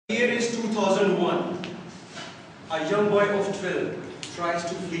Year is 2001. A young boy of 12 tries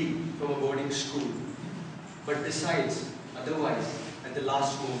to flee from a boarding school, but decides otherwise at the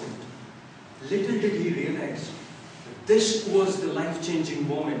last moment. Little did he realize that this was the life-changing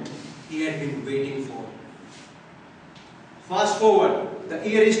moment he had been waiting for. Fast forward, the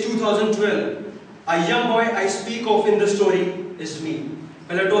year is 2012. A young boy I speak of in the story is me.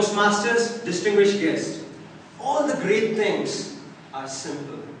 Fellow Toastmasters, distinguished guests. All the great things are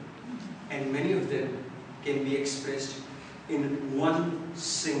simple, and many of them can be expressed in one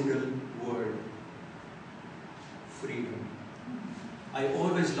single word: freedom. I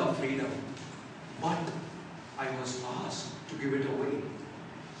always loved freedom, but I was asked to give it away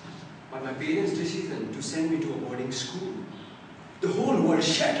by my parents' decision to send me to a boarding school. The whole world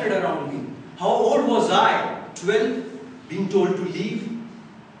shattered around me. How old was I? 12, being told to leave?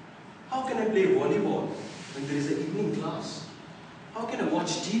 How can I play volleyball when there is an evening class? How can I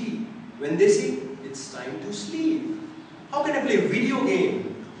watch TV when they say it's time to sleep? How can I play a video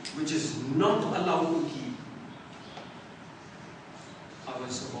game which is not allowed to keep? I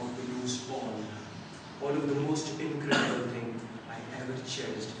was about to lose all of the most incredible thing I ever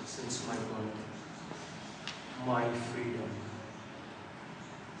cherished since my birth. My freedom.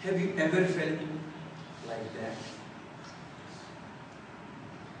 Have you ever felt like that?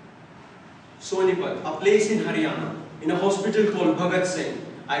 Sonipat, a place in Haryana, in a hospital called Bhagat Singh,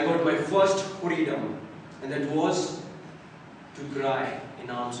 I got my first freedom, and that was to cry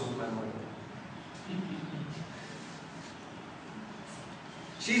in arms of my mother.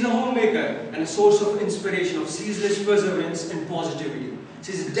 She is a homemaker and a source of inspiration, of ceaseless perseverance and positivity.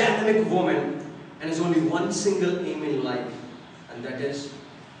 She is a dynamic woman and has only one single aim in life, and that is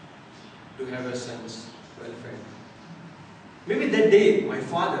to have her son's welfare. Maybe that day, my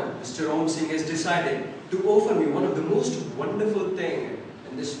father, Mr. Om Singh, has decided to offer me one of the most wonderful things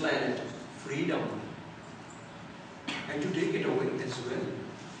in this planet, freedom, and to take it away as well.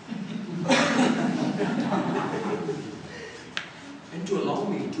 And to allow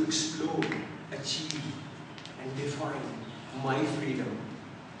me to explore, achieve, and define my freedom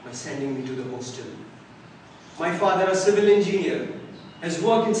by sending me to the hostel. My father, a civil engineer, has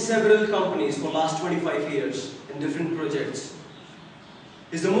worked in several companies for the last 25 years in different projects.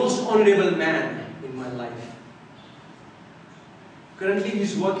 He's the most honorable man in my life. Currently,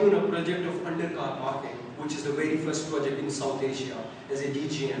 he's working on a project of undercar parking, which is the very first project in South Asia, as a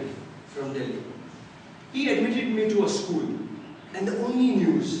DGM from Delhi. He admitted me to a school, and the only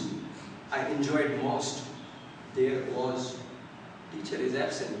news I enjoyed most there was, teacher is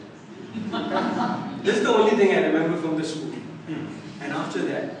absent. This is the only thing I remember from the school. And after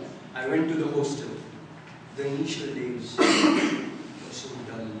that, I went to the hostel. The initial days were so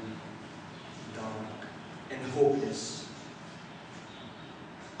dull, dark, and hopeless.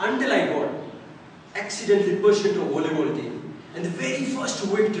 Until I got accidentally pushed into a volleyball team. And the very first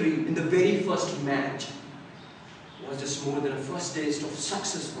victory in the very first match was just more than a first taste of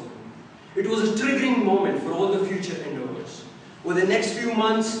success for me. It was a triggering moment for all the future endeavors. Over the next few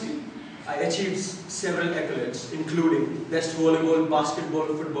months, I achieved several accolades, including best volleyball, basketball,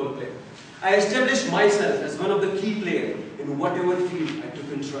 football player. I established myself as one of the key players in whatever field I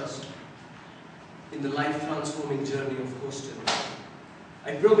took interest in the life-transforming journey of hostel.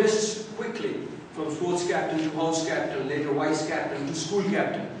 I progressed quickly from sports captain to house captain, later vice captain to school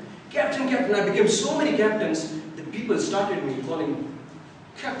captain. Captain. I became so many captains that people started me calling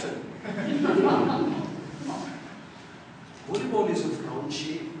captain. Volleyball is of round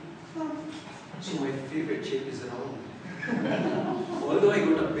shape. So my favorite shape is round. Although I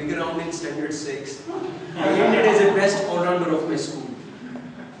got a big round in standard 6, I ended as the best all-rounder of my school.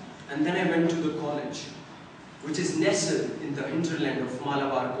 And then I went to the college, which is nestled in the hinterland of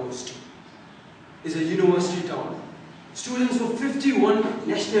Malabar coast. It's a university town. Students from 51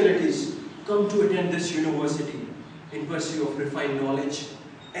 nationalities come to attend this university in pursuit of refined knowledge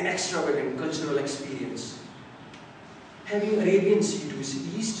and extravagant cultural experience. Having Arabian Sea to its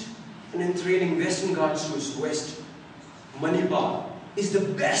east and enthralling Western Ghats to its west, Manipur is the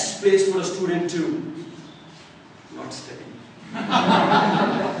best place for a student to not study.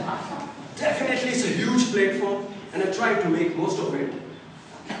 Definitely it's a huge platform, and I tried to make most of it.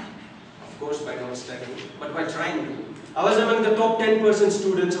 Of course by not studying, but by trying to. I was among the top 10%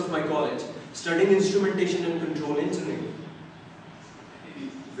 students of my college, studying instrumentation and control engineering,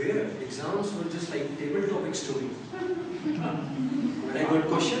 where exams were just like table topics to me. When I got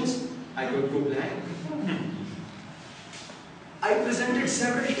questions, I would go blank. I presented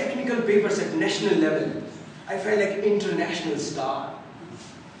several technical papers at national level. I felt like an international star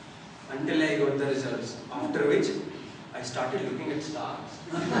until I got the results, after which I I started looking at stars.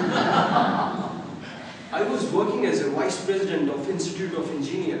 I was working as a vice president of Institute of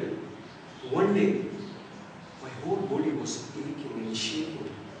Engineering. One day, my whole body was aching and shaking.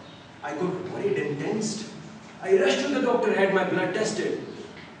 I got worried and tensed. I rushed to the doctor, had my blood tested,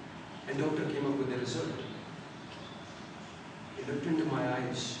 and doctor came up with the result. He looked into my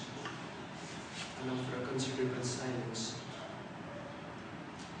eyes, and after a considerable silence,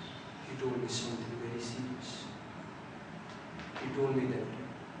 he told me something very serious. He told me that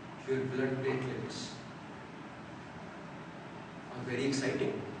your blood platelets are very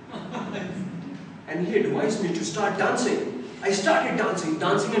exciting. And he advised me to start dancing. I started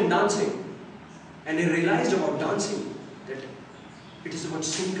dancing and dancing. And I realized about dancing that it is about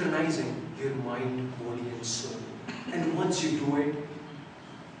synchronizing your mind, body and soul. And once you do it,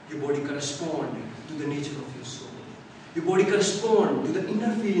 your body corresponds to the nature of your soul. Your body corresponds to the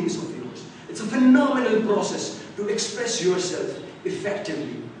inner feelings of yours. It's a phenomenal process to express yourself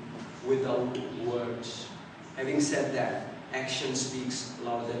effectively without words. Having said that, action speaks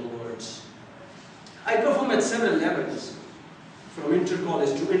louder than words. I perform at several levels, from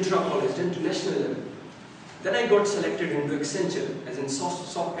inter-college to intra-college, then to national level. Then I got selected into Accenture as an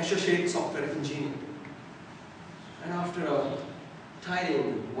associate software engineer. And after a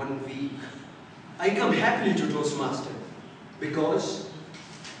tiring 1 week, I come happily to Toastmaster because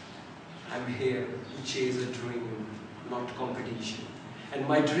I'm here to chase a dream, not competition. And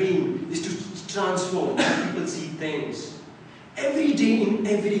my dream is to transform how people see things. Every day, in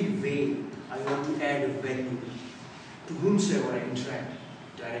every way, I want to add value to whomsoever I interact,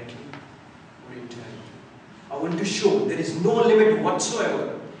 directly or indirectly. I want to show there is no limit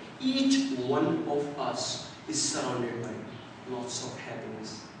whatsoever. Each one of us is surrounded by lots of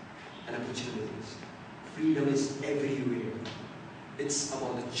happiness and opportunities. Freedom is everywhere. It's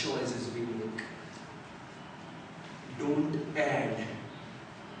about the choices we make. Don't add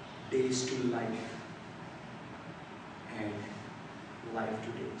days to life, add life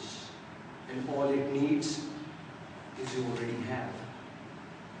to days. And all it needs is you already have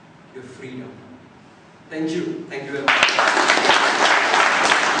your freedom. Thank you. Thank you very much.